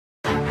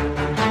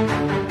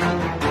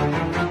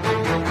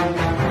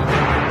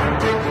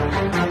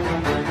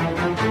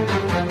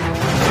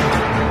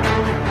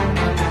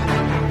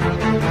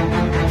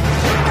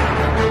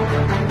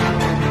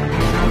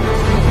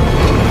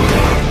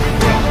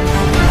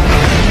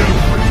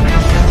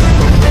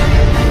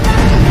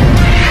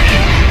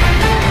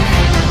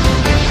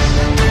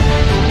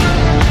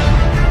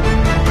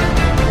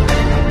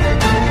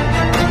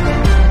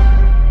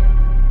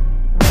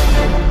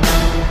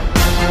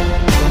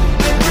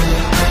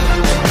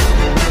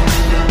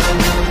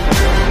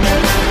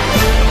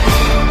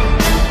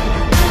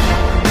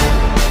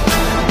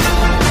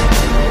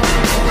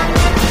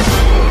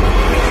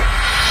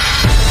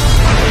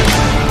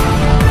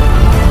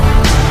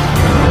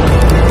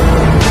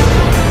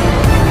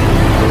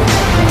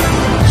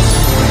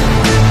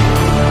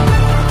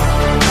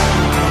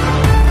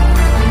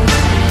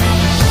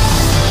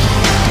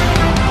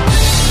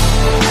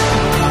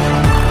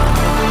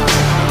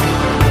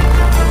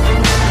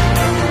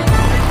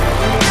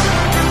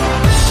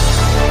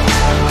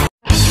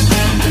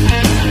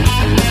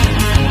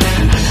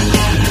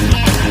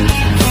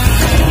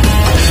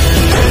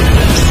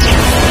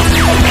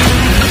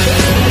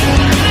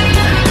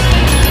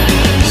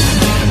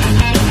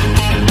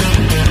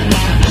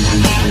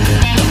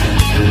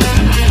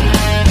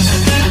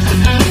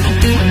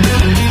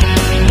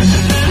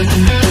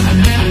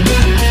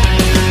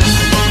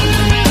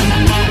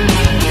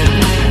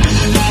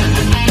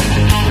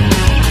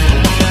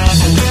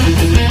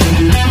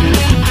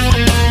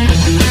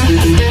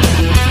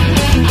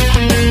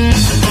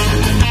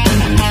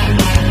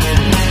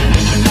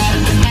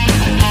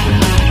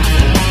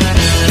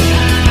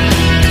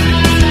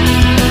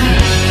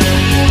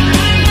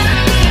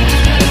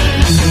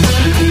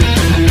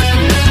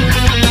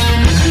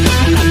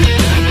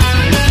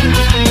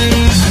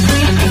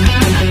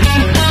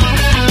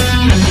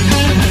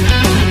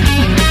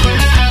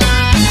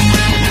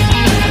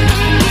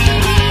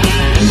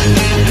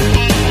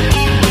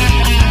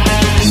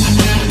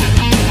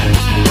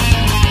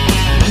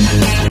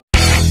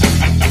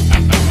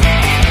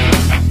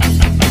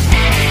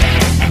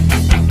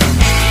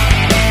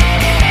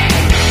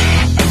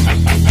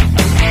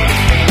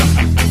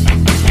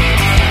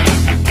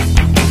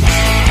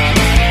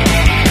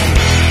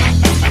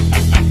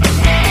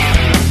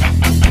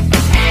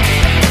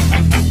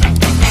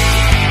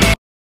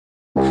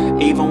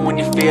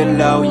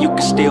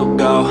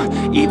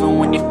Even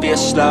when you feel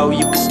slow,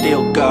 you can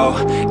still go.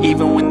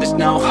 Even when there's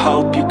no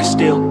hope, you can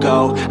still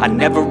go. I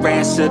never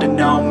answer to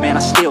no, man, I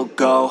still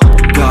go.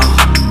 Go,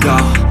 go,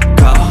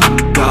 go,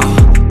 go,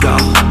 go,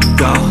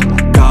 go,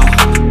 go,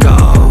 go,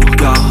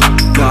 go,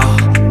 go,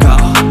 go,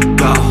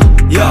 go,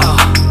 yo,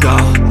 go,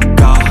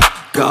 go,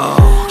 go.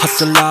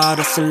 Hustle hard,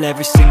 hustle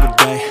every single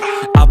day.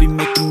 I'll be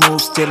making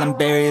moves till I'm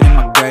buried in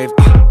my grave.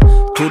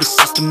 To the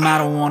system, I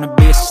don't wanna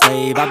be a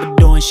slave. I've been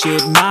doing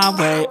shit my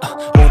way,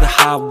 or the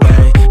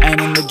highway. And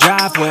in the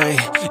driveway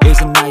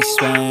is a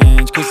nice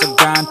range, cause I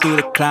grind through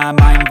the climb,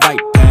 I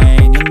invite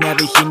pain. You'll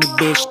never hear me,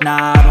 bitch,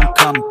 nah, I don't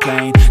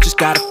complain. Just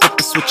gotta flip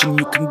the switch and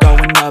you can go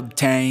and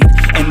obtain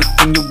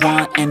anything you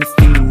want,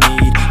 anything you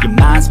need. Your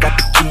mind's got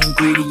the key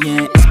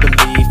ingredient, it's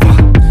belief.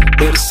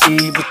 They'll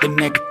deceive with the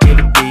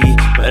negativity,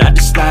 but I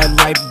just slide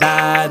right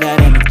by that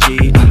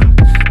energy.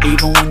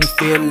 Even when you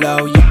feel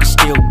low, you can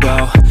still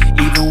go.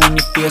 Even when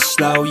you feel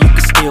slow, you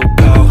can still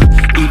go.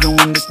 Even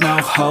when there's no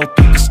hope,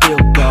 you can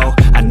still go.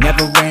 I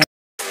never ran.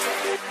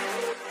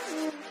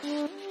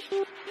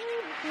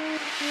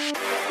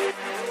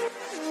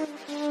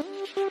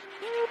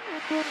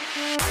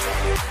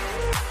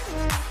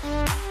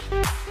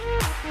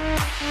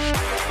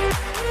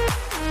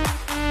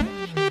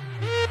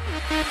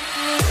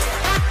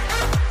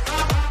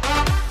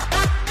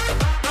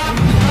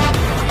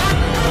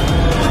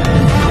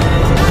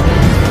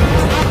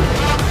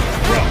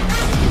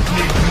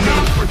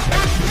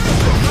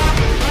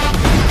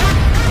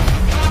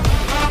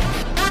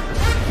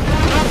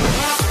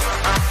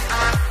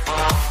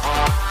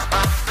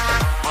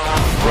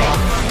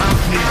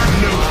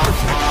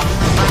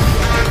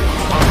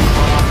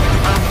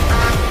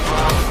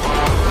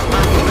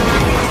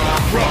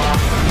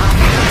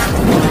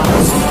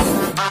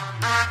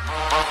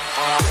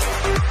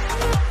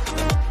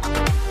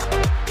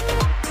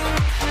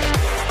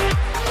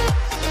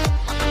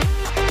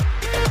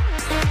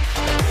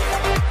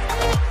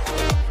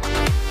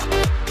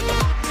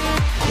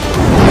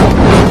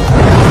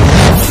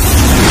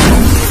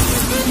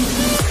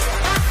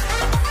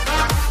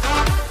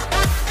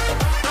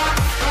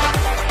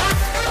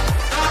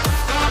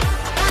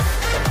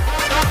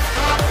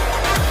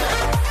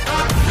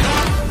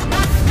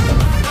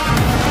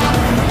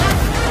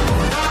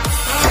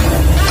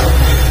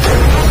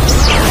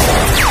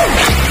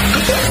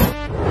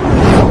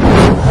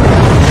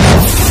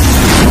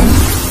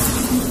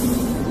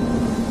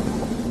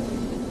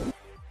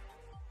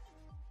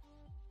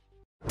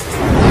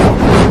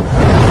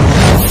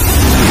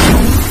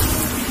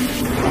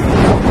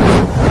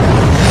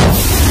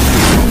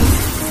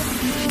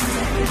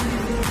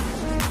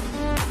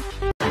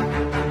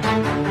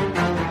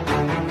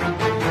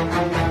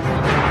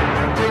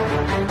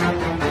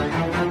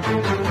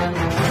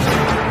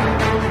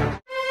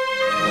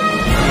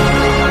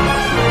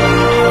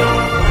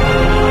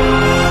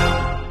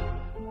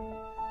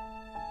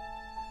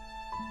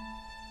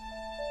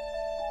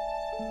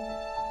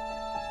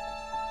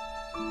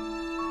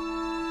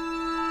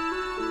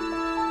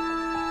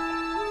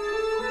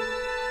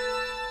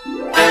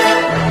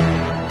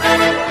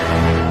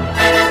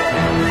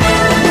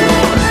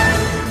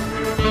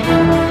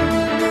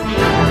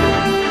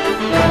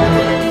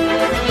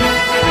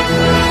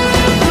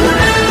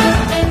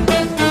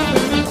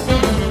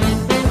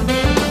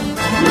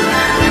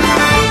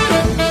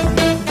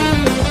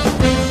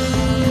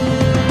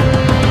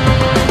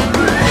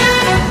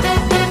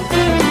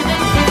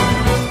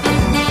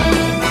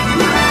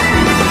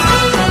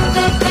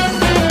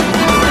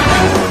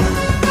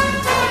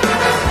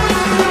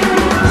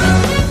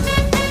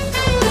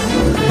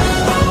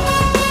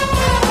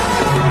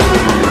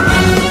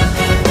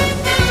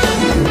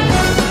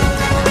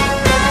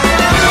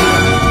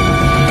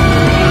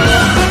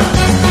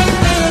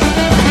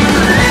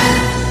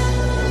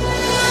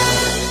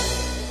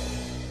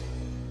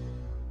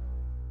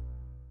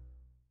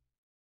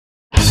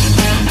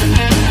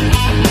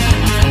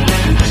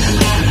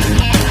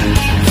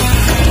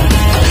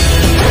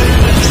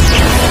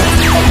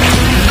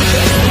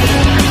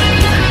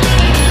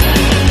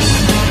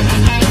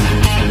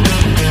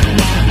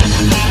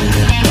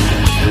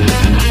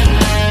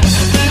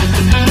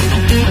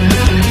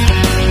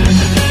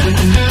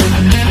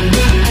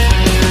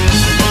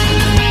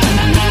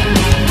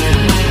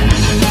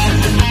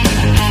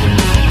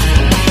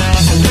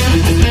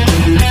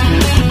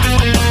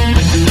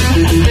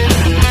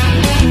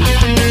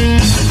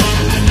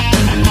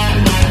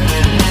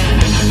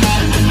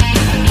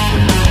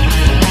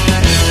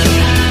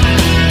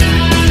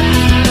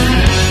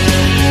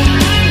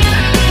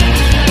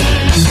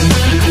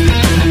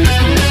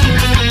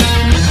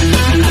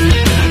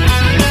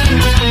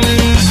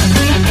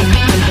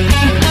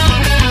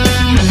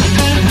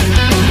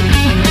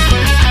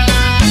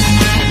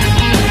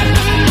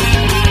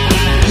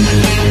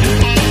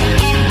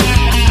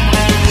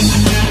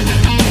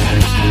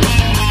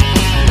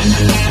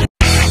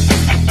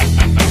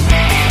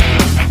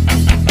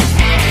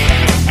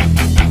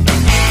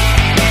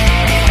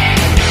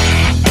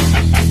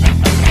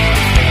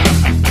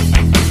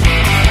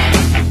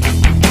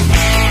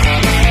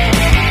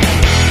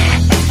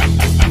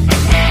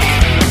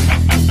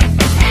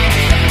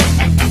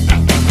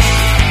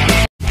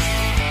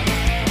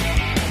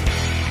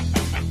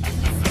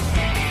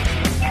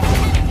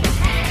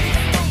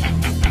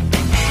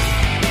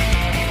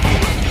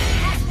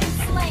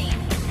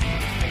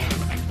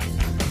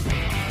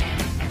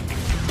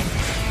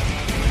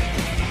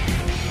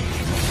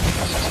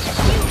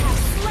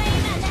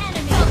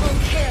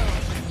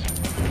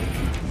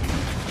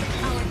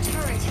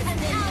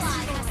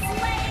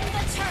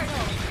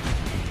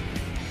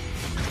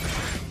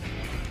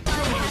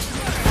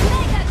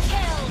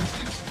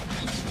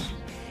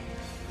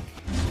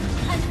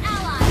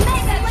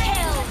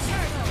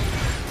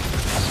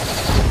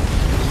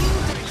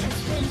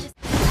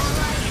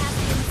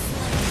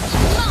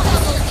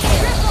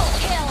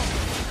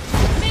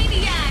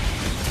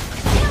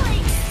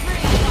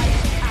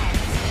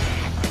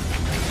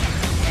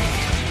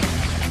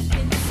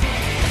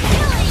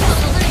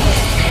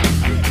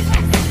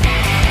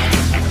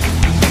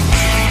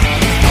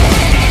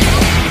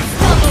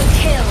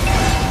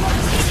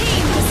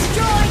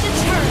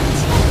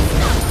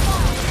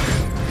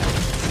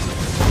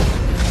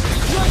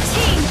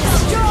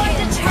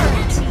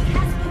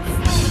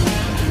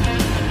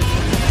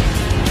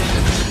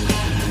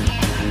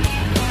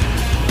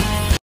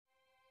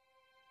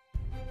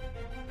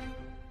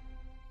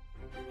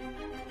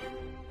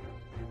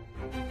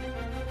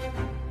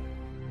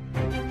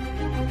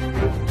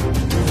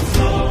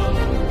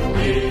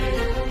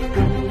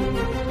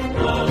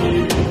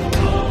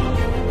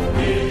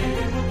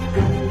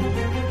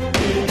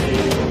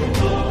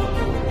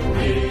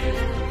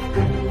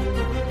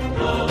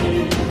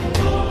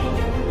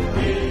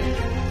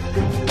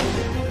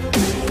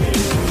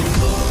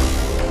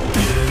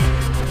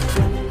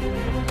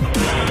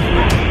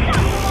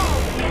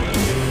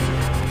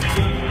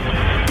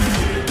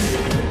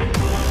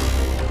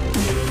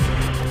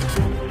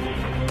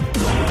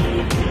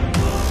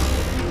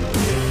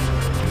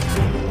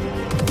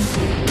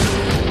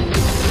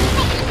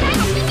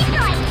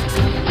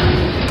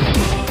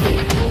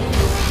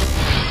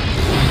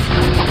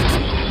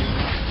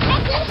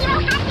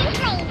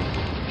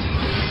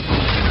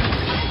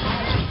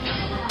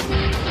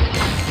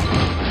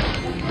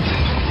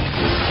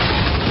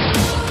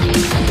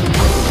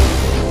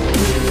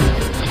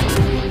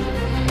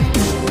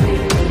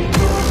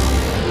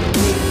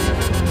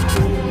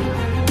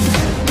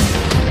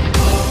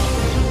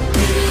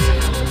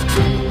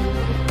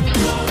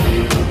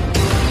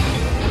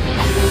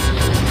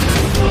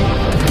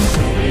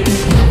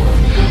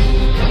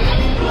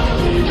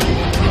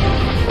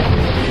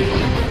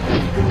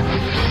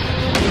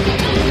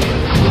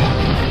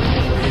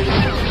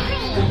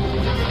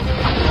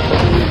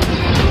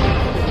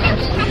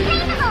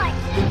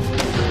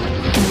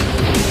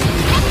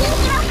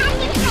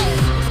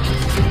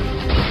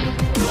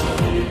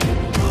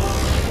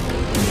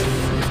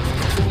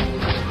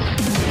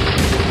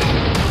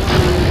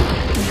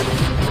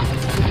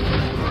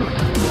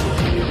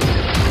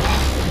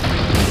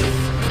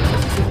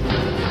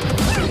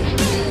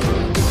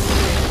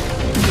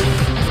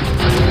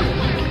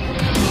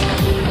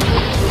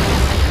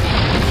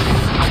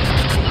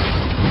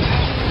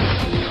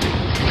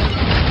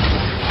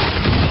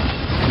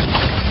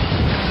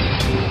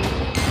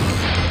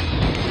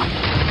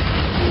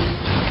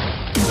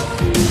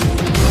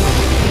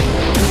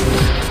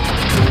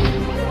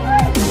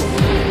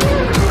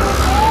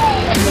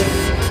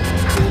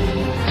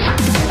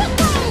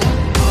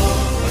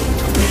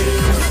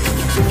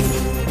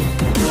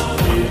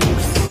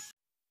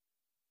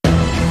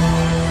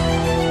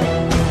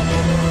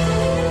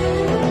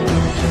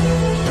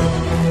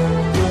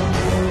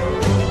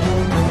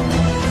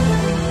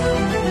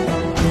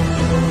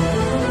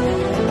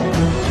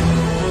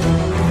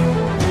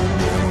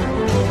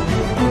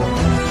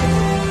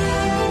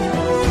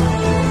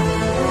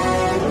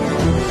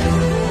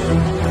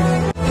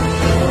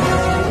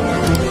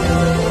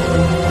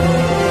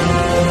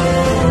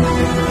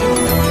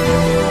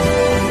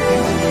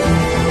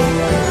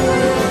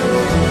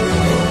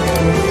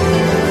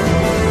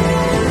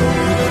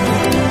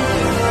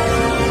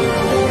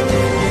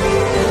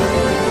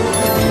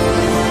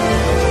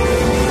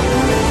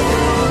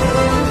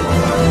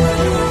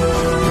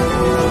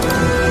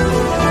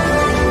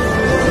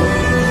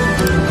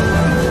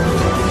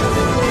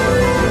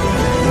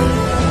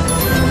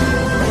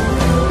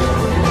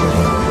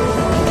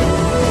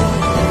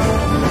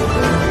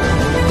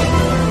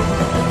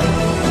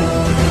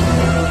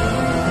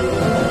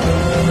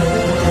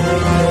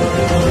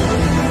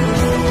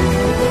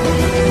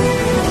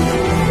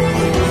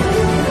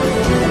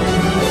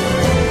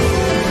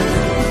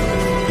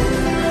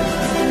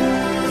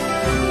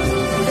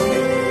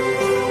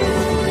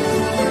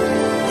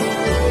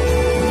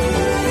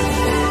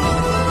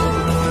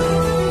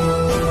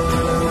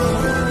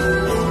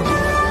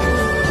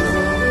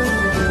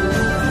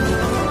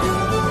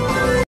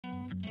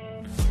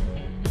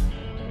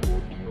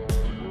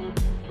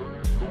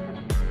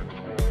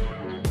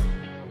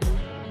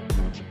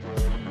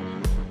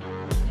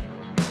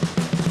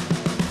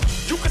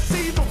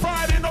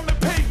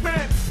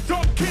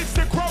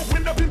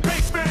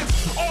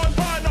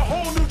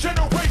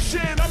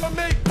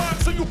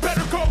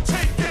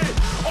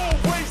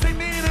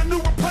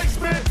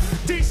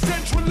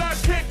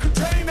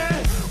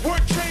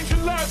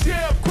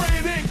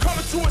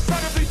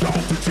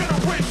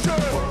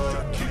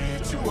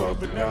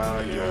 now,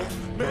 yeah.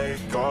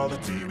 Make all the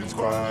demons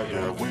quiet,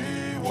 yeah. We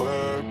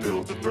were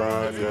built to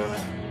thrive,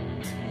 yeah.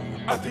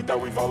 I think that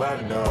we've all had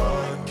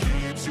enough.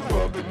 Keeps you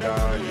up at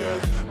night, yeah.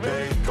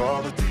 Make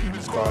all the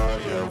demons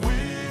quiet, yeah. We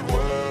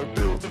were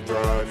built to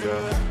thrive,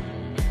 yeah.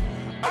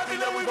 I think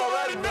that we've all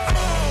had enough.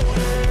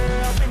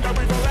 Yeah, I think that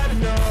we've all had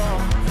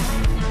enough.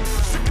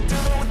 Sick of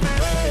dealing with the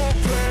old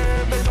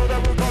plan. They know that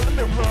we're calling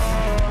it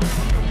wrong.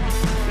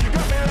 You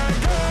got me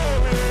like, oh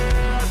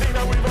yeah, I think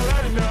that we've all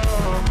had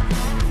enough.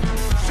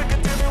 Sick of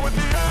dealing with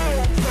the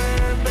old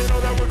plan. They know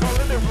that we're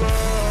calling it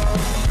wrong.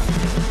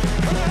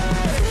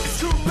 Hey, it's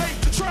too late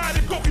to try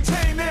to go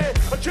contain it.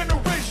 A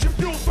generation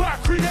fueled by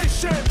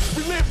creation.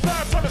 We live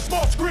lives on a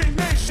small screen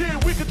nation.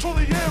 We control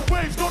the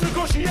airwaves, no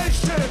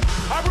negotiation.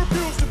 I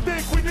refuse to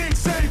think we need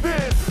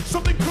saving.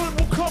 Something good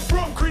will come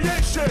from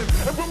creation.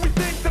 And when we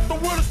think that the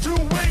world is too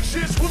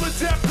anxious, we'll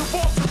adapt,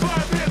 evolve,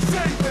 survive, and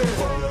save it.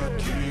 What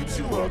keeps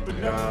you up at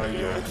night,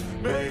 yeah.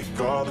 Make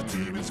all the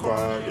demons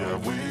quiet, yeah.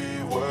 We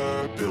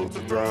were built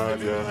to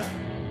thrive, yeah.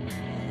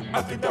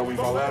 I think that we've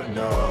all had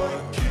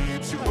enough.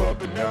 Keeps you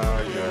up at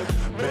night, yeah.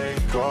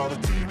 Make all the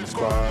demons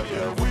quiet,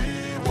 yeah. We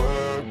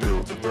were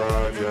built to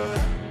thrive, yeah.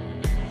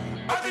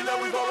 I think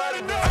that we've all had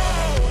enough.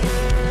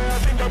 Yeah, I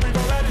think that we've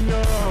all had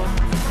enough.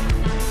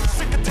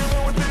 Sick of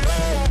dealing with the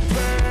old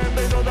plan.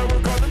 They know that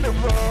we're calling it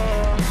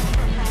wrong.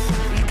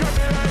 You got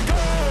me like,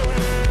 oh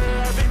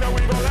yeah, I think that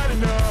we've all had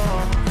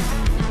enough.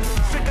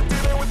 Sick of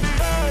dealing with the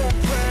old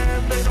plan.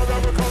 They know that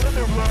we're calling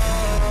it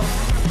wrong.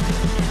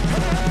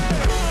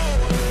 Hey,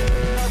 oh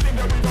yeah, I think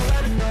that we've all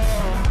had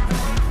enough.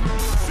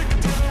 Sick of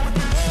dealing with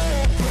the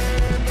old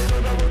plan. They know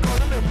that we're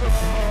calling it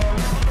wrong.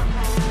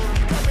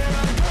 You got me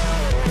like, oh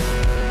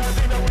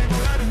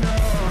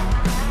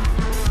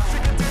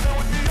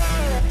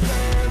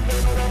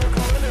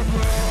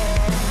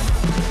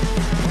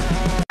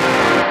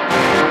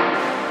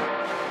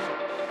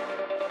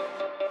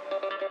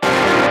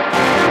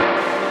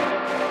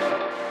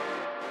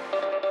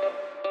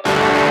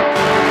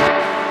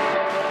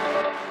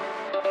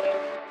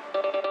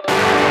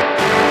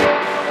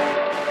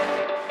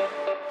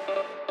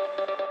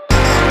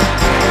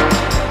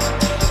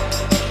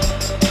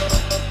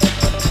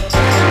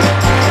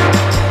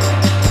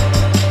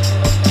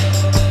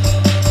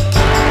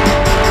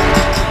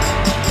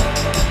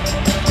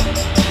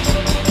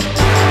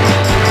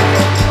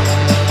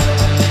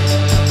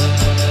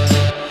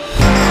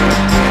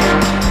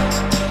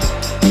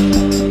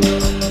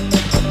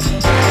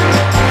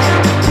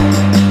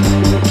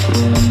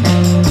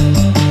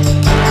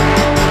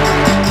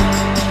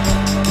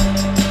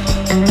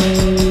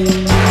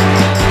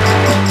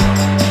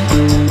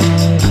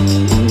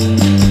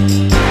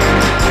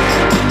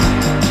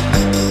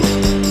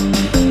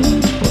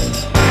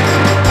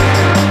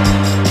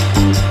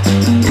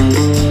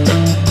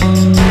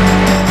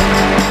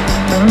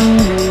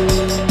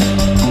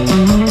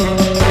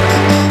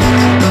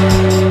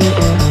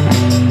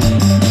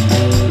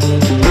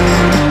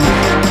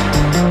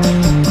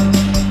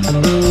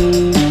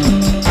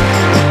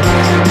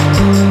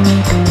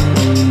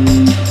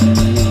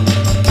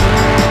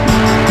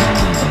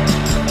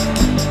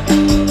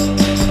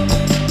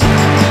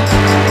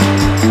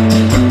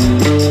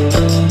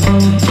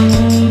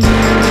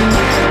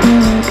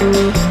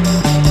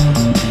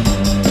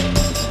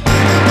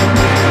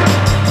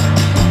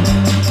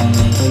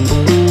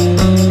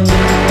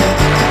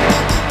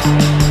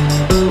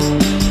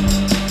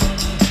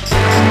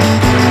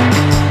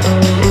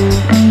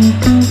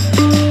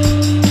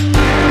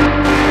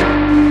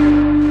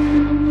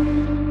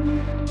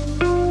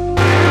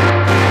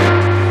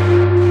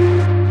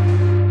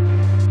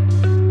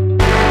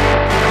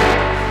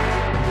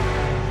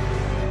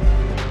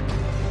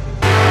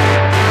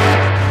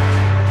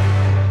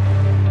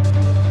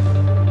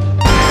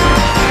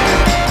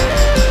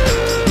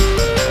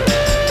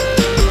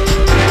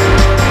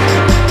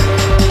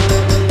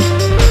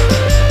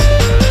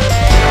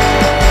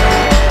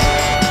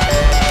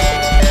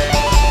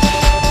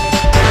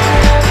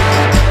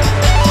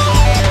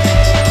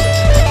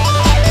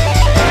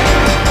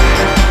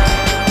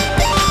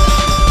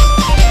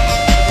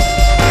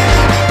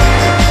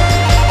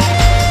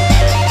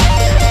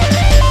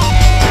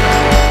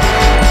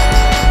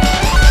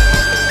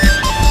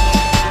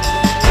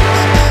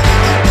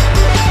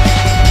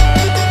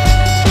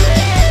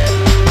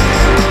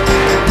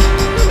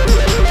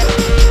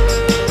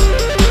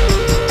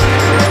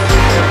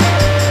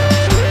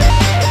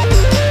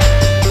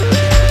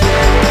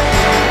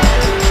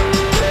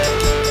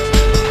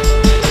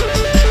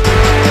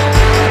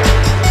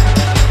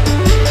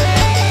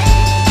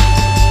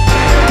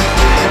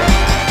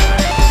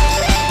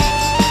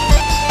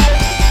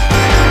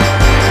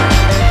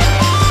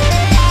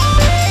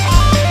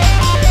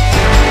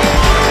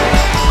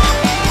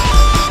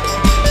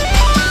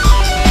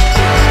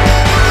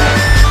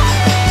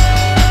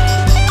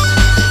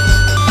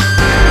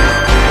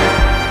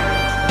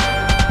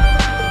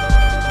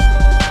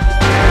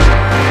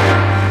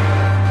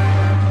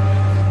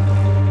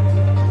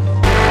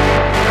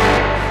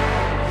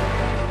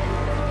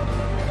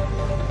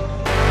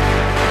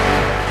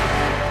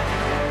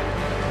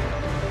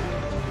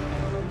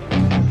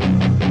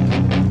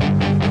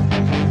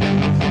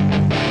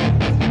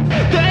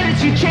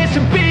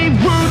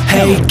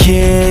Hey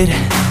kid,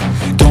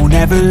 don't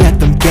ever let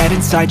them get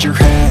inside your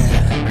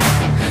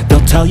head.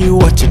 They'll tell you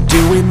what to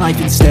do in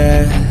life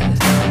instead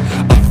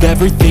of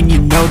everything you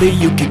know that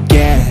you could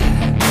get.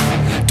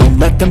 Don't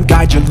let them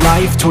guide your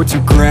life towards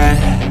regret.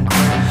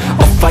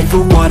 I'll fight for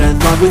what I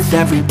love with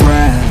every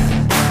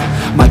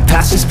breath. My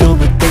past is filled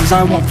with things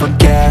I won't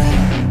forget.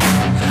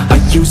 I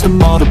use them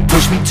all to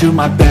push me to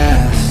my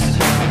best.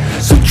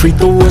 So treat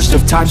the worst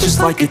of times just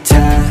like a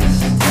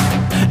test.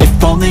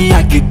 If only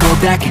I could go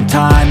back in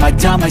time, I'd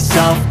tell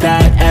myself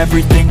that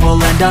everything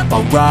will end up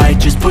alright.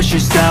 Just push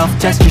yourself,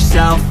 test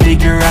yourself,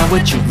 figure out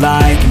what you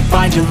like, and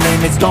find your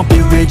limits, don't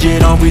be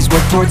rigid, always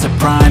work towards a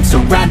prime.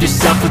 Surround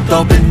yourself with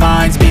open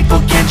minds, people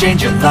can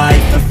change your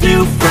life. A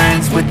few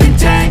friends with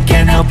intent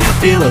can help you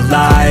feel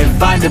alive.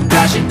 Find a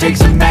passion, take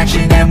some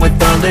action, and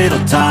with a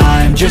little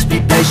time, just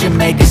be patient,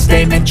 make a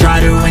statement, try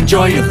to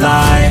enjoy your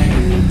life.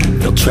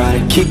 They'll try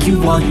to kick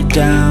you while you're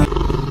down.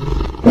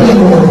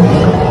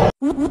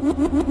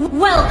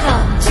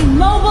 Welcome to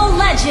Mobile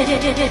Legends!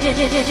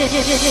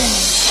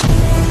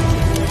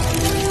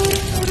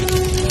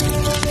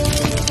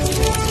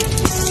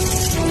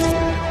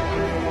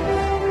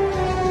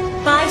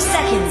 5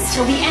 seconds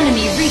till the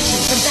enemy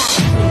reaches the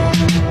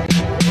battlefield.